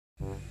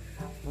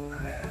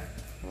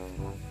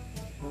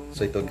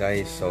So ito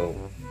guys, so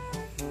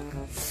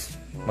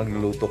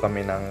magluluto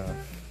kami ng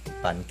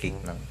pancake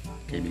ng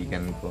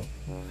kaibigan ko.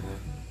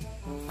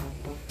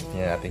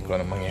 Tingnan natin kung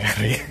anong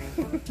mangyari.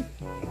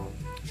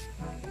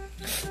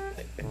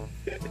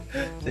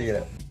 Sige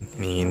lang.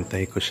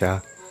 Hinihintay ko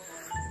siya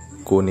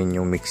kunin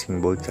yung mixing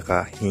bowl,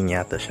 tsaka hingi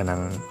ata siya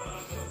ng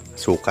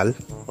sukal,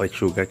 white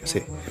sugar,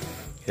 kasi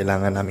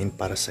kailangan namin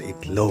para sa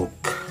itlog.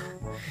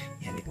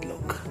 Yan,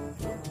 itlog.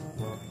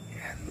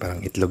 Yan, parang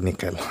itlog ni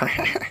Kyle.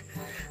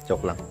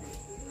 Joke lang.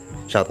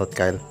 Shoutout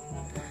Kyle.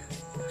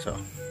 So,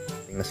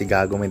 tingnan si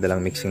Gago, may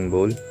dalang mixing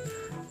bowl.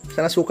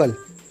 Sana sukal.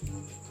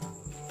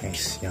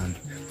 Nice, yan.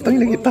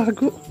 Patang lagi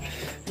tago.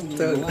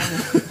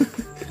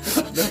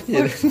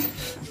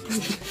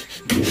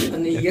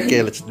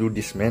 Okay, let's do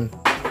this, man.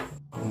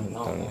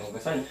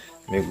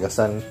 May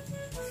ugasan.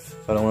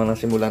 Parang unang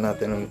simulan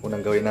natin, ang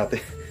unang gawin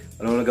natin.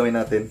 Anong gawin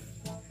natin?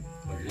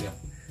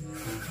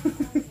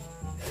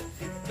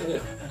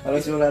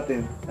 Anong simulan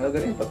natin? Ano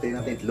gawin? Patayin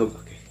natin itlog.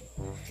 Okay.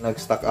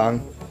 Nag-stack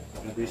ang?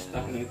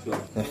 Nag-stack na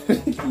itlog.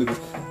 Itlog.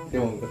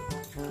 Yeah.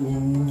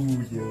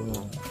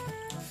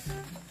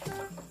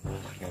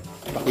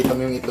 Pakita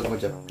mo yung itlog mo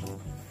dyan.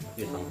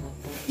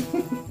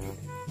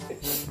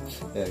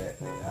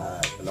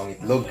 Talong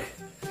itlog.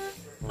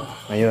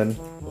 Ngayon,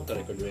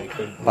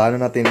 paano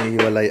natin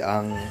ihiwalay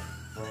ang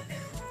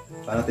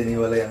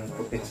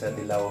puti sa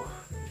dilaw?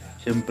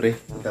 Siyempre,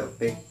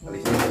 Duterte,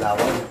 alisin yung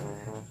dilawan.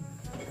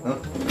 No?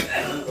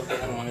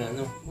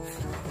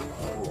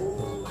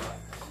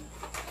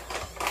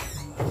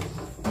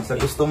 Sa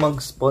gusto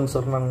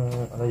mag-sponsor ng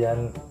ano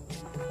yan,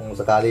 kung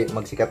sakali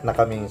magsikat na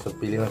kami, so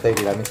pili lang kayo,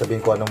 namin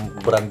sabihin ko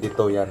anong brand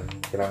dito yan.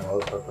 Kailangan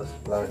all-purpose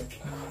flour.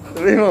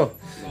 Sabihin mo,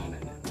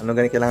 ano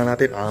ganit kailangan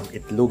natin?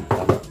 Itlog.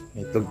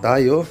 Itlog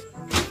tayo.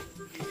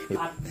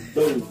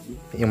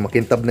 Yung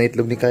makintab na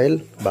itlog ni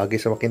Kyle, bagay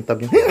sa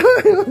makintab niya.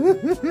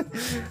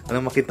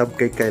 Anong makintab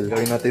kay Kyle?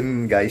 Gawin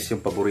natin guys,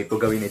 yung paborito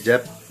gawin ni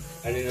Jeff.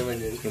 Ano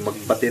naman yun? Yung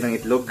magbati ng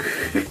itlog.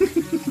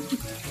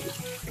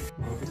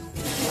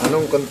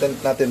 Anong content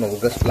natin?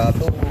 Magugas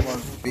plato o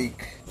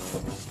mag-bake?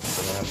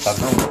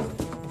 Tanong.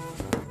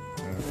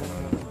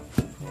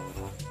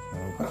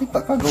 Bakit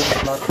pakagaw ka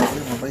plato?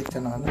 Mabait ka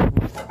na ano?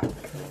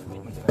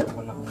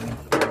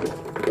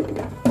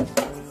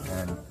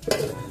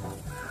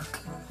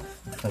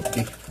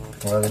 Okay.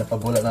 Marami na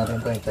pabula natin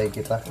ito. Hintay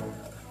kita.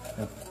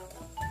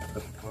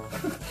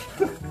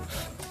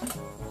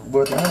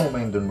 Bro, tingnan mo ba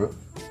yun dun, bro?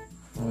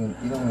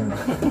 Tingnan mo yun.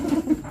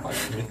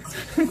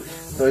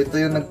 So, ito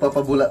yung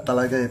nagpapabula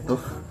talaga ito.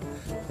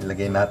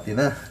 Ilagay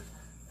natin na.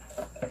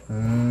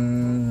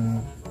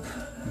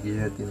 Ilagay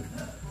natin.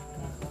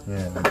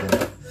 Yan, natin.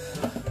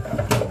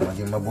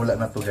 Maging mabula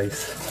na to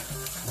guys.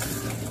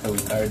 So,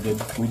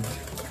 retarded food.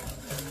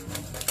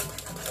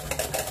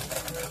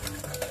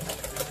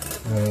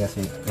 Ngayon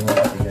kasi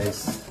guys.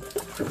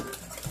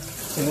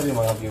 Sino yung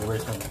mga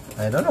viewers mo?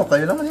 I don't know,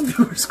 kayo naman yung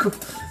viewers ko.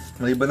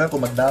 Maliban na ako,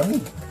 magdami.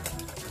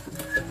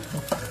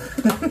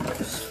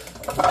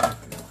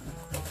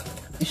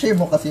 I-share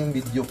mo kasi yung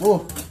video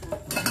ko.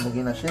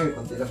 Lagi na share,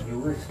 konti lang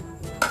viewers.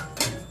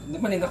 Hindi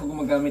pa rin ako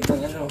gumagamit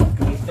ng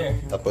filter.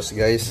 Tapos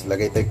guys,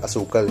 lagay tayong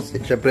asukal.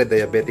 Siyempre,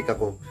 diabetic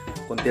ako.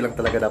 Konti lang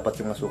talaga dapat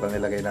yung asukal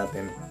nilagay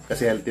natin.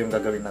 Kasi healthy yung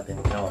gagawin natin.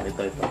 No,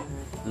 ito.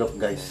 Look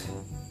guys.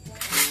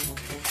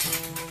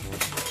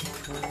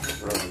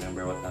 Bro,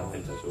 remember what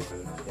happened sa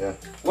sugar? Yeah.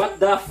 What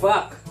the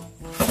fuck?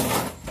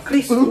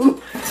 Chris!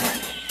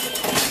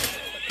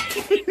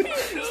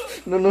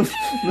 No.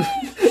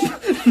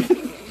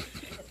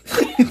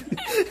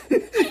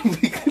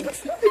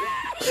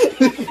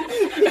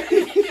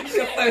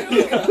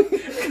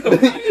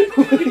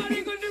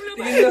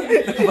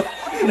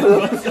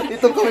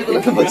 Ito kamay ko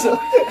lang nabasa.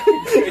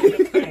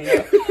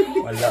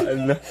 Walaan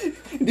na.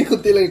 Hindi,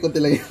 konti lang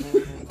yun.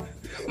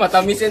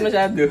 Matamis yan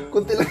masyado.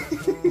 Konti lang.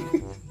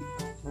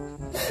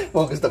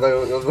 Focus na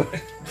kayo.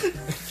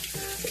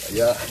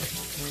 Yeah.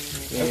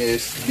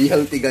 Yes. Be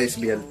healthy guys,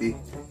 be healthy.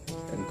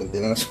 Yan, konti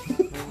lang.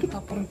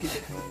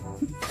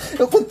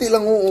 Konti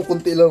lang, oo.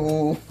 Konti lang,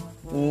 oo.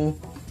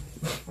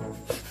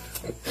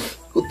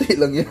 Konti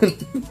lang yan.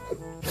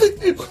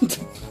 Konti.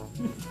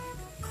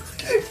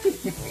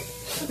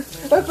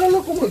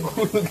 Akala ko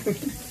magulog.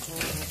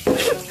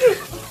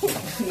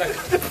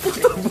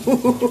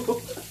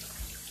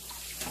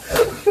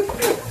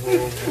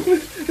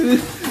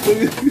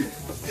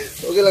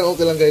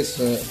 Okay lang guys.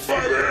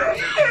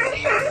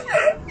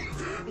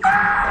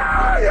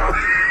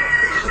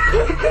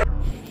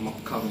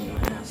 Makang yung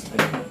ass.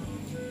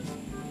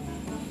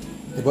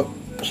 Diba,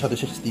 masyado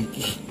siya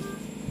sticky.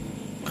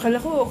 Akala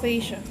ko okay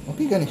siya.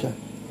 Okay, gani siya.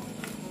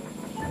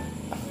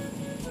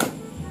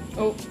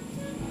 Oh.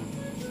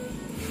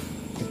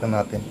 Kita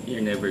natin.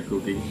 You're never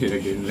cooking here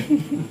again.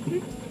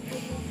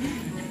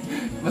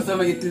 Basta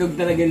mag-itlog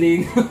talaga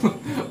ling.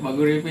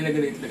 Mag-refill na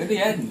ganito. Ito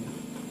yan.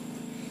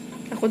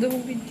 Ako daw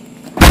ang video.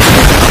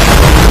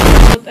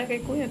 Ito tayo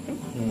kay kuya to.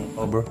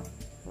 Oh bro.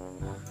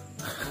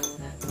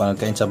 Paano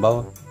kain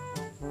sabaw?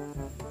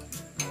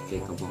 Okay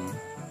ka bang?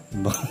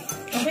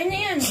 Okay na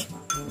yan.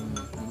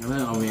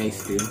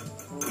 ice cream.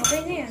 Okay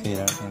na yan.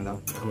 Sige lang daw.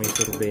 May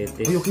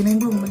sorbete. Uy, okay na yun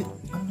bro. Mali.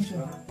 Ano na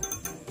siya?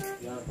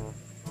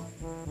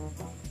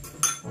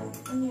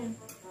 Ano yan?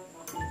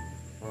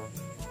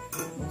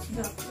 What's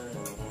that?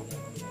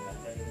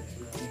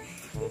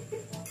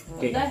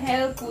 Okay. What the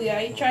hell, kuya?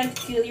 Are you trying to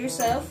kill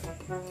yourself?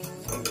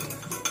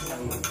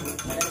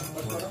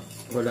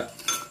 Wala.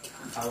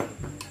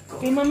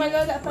 Kay Mama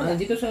Lola pa.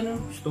 Dito sa ano?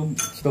 Stove.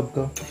 Stop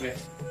ko.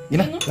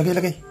 Yun na.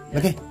 Lagay.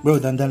 Lagay.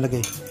 Bro, dandan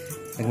lagay.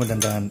 Lagay mo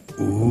dandan.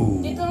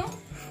 Ooh. Dito, no?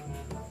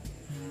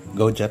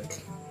 Go jet.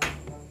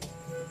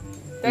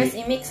 Tapos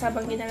i-mix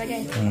habang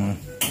pinalagay.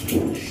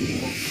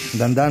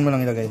 Dandahan mo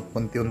lang ilagay.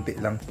 Unti-unti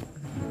lang.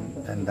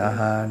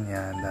 Dandahan.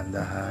 Yan.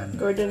 Dandahan.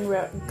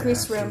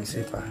 Chris Ram.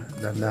 Sige pa.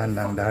 Dandahan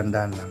lang.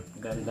 Dahan-dahan lang.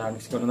 Ganda.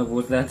 Gusto ko na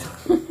nabuhos lahat.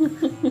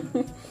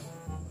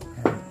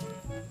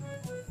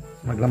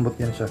 Maglambot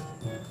yan siya.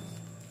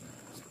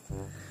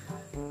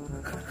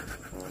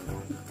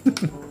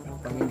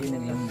 Pag hindi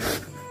naglambot.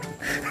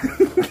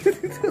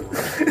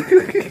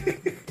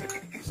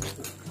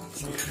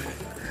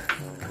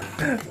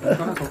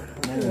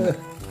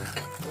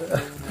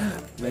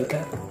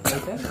 Lighter?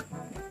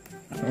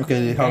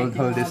 Okay,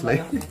 hold this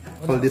light.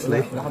 Hold this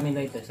light. Wala kami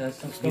lighter. Sa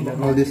stove.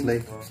 Hold this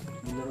light.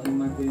 Bilaran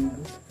naman ko yung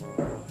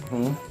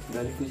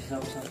galit ko siya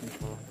sa akin.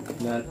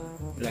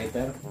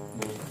 Lighter?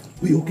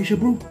 Uy, okay siya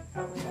bro.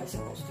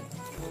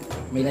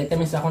 May lighter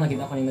minsan ako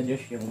nakita ko ni na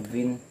Josh, yung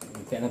green.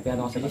 Kaya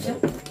nagpiano ko sa basa.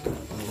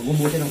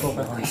 Gugubutin ng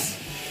coca.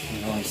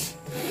 Nice.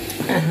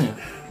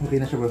 Okay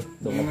na siya bro.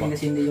 Yung mga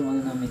kasi hindi yung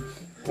ano namin.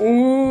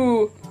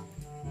 Ooh!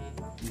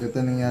 Ganito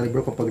nangyari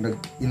bro kapag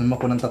nag-inom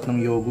ako ng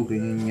 3 yogo,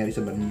 ganyan yung nangyari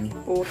sa banyo.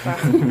 Puta.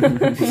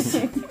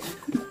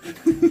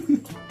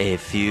 A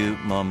few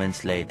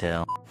moments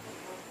later.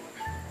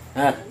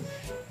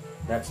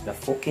 That's the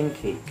fucking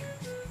cake.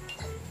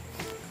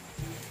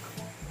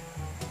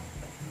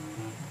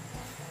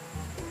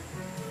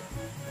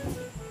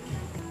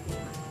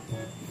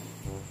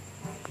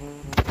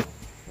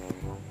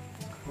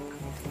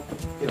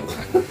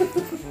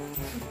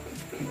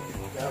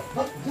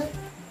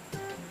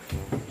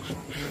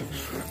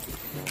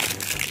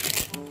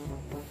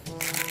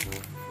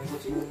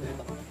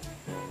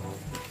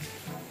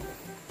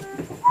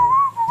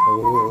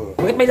 Oh.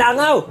 Bakit may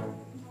langaw?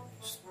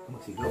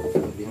 Magsigaw.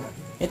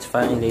 It's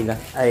fine, Leila.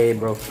 Ay,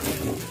 bro.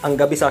 Ang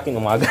gabi sa akin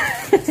umaga.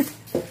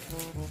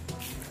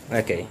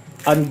 Okay.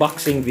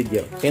 Unboxing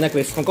video. Kaya na,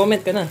 Chris,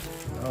 mag-comment ka na.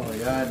 Oh,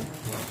 yan.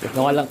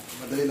 Lang.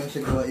 Madali lang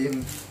siya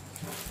gawain.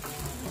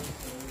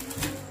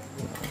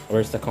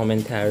 Where's the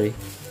commentary?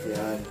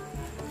 Yan.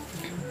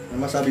 Ano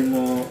masabi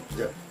mo?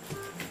 Yeah.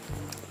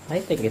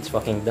 I think it's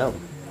fucking dumb.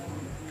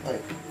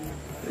 Ay.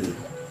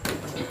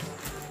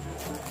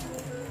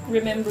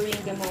 Remembering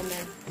the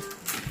moment.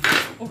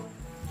 Oh.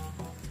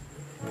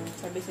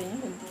 Sabi sa inyo,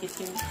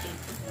 nagdikit yung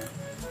cake.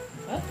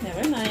 But,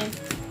 never mind.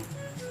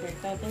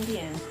 Worked out in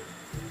the end.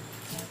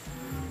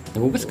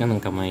 Nagugas ka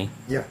ng kamay.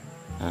 Yeah.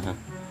 Aha.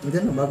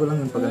 Diyan na, bago lang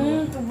yung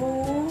pag-ano. Tubo.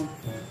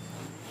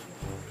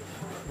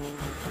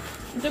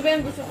 Ito ba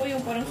yung gusto ko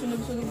yung parang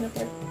sunog-sunog na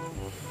part?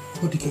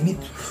 Oh, di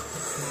kingit.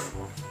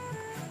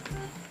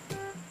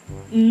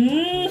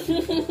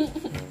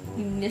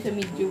 Hindi na sa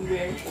medium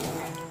rare.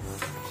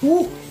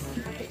 Oh!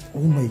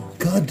 Oh my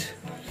God!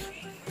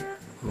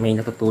 May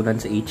natutunan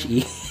sa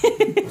HE.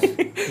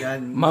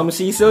 Yan. Mom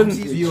season.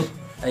 You.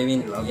 I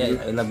mean, yeah,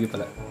 I love you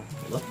pala.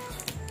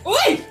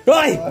 Uy!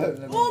 Hoy!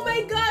 Oh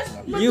my gosh!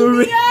 You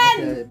Madumi yan!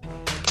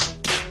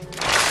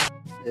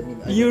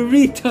 You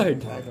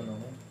retard! I don't know.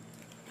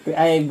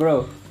 Ay,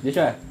 bro.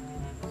 Joshua.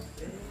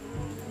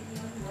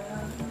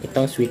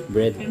 Itong sweet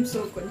bread. I'm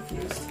so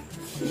confused.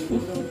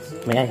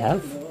 May I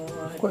have?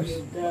 Of course.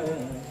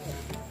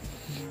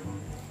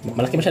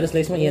 Malaki masyado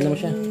slice mo, iyan mo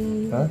siya.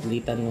 Ha?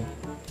 Litan mo.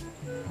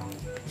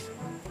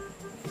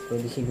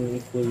 Pwede siguro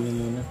equal mo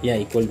muna. Yeah,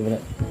 equal mo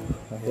muna.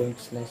 Don't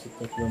slice it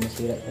like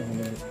masira siya.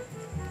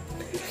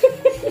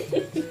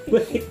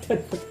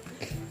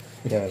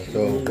 Yeah,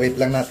 so wait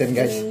lang natin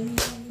guys.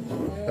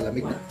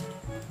 Palamig na.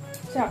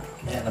 Sarap.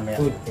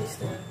 Food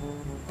taste.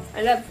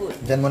 I love food.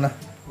 Diyan muna.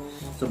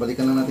 So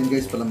balikan lang natin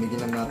guys,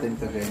 palamigin lang natin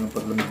kagaya ng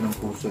paglamig ng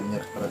puso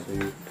niya para sa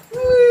iyo.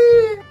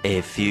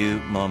 A few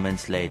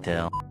moments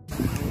later.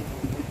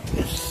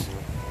 Yes.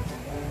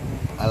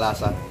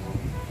 Alasa.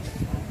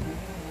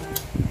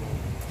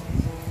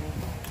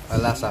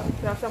 Alasa.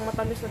 Lasang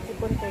matamis na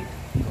tipon cake.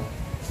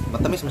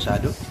 Matamis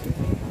masyado?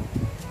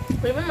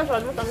 Pwede ba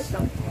masyado matamis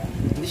lang?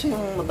 Hindi siya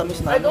yung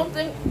matamis na I don't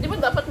think, di ba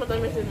dapat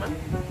matamis din man?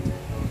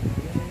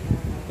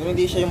 Yung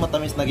hindi siya yung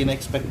matamis na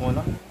gina-expect mo,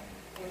 no?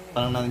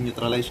 Parang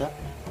na-neutralize siya.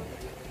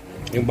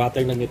 Yung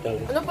butter na neutral.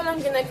 Ano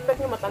palang gina-expect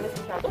nyo matamis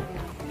masyado?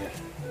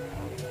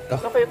 Yeah.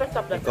 Okay, you can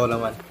stop that. Ikaw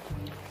naman.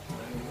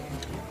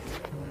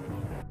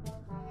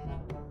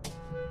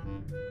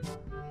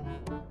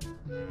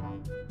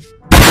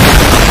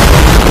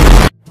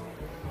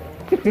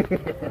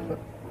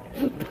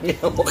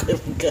 Okay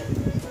ka.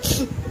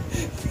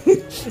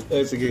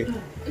 Oh, sige.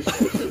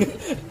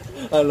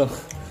 Ano?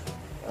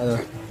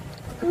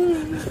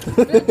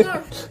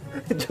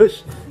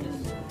 Josh.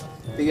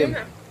 Tigim.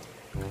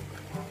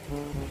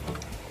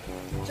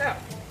 Ciao.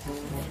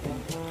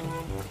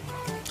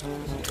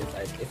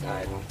 It's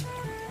hard.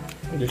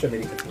 Hindi siya may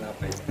likat na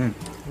pa.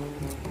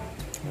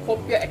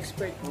 Kopya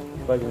expert.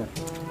 Pwede na.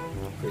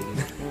 Pwede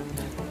na.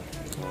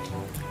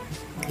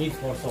 Needs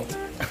more salt.